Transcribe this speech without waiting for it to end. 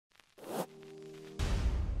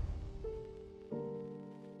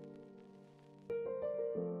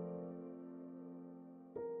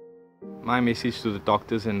My message to the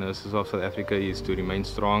doctors and nurses of South Africa is to remain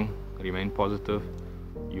strong, remain positive.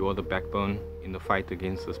 You are the backbone in the fight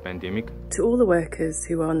against this pandemic. To all the workers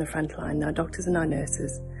who are on the front line, our doctors and our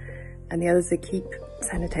nurses, and the others that keep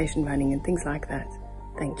sanitation running and things like that,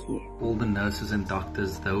 thank you. All the nurses and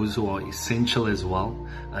doctors, those who are essential as well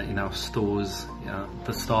in our stores,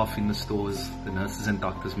 the staff in the stores, the nurses and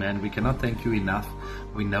doctors, man, we cannot thank you enough.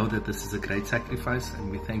 We know that this is a great sacrifice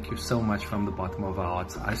and we thank you so much from the bottom of our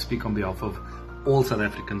hearts. I speak on behalf of all South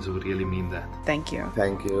Africans who really mean that. Thank you.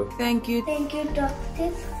 Thank you. Thank you. Thank you,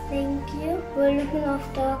 doctors. Thank you for looking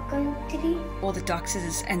after our country. All the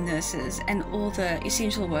doctors and nurses and all the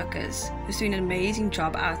essential workers who's doing an amazing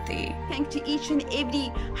job out there. Thank to each and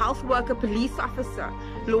every health worker, police officer,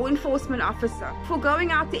 law enforcement officer for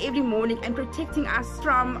going out there every morning and protecting us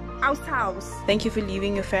from ourselves. Thank you for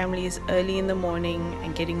leaving your families early in the morning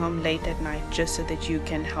and getting home late at night just so that you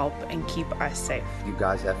can help and keep us safe. You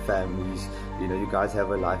guys have families, you guys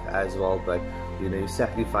have a life as well, but you're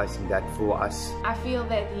sacrificing that for us. I feel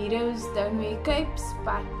that heroes don't wear capes,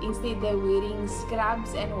 but instead they're wearing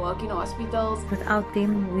scrubs and work in hospitals. Without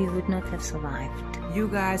them, we would not have survived. You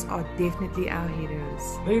guys are definitely our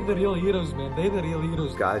heroes. They're the real heroes, man. They're the real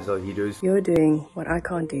heroes. You guys are heroes. You're doing what I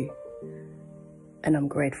can't do, and I'm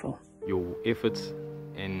grateful. Your efforts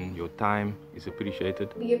and your time is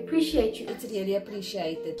appreciated. We appreciate you. It's really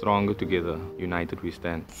appreciated. Stronger together, united we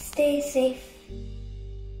stand. Stay safe.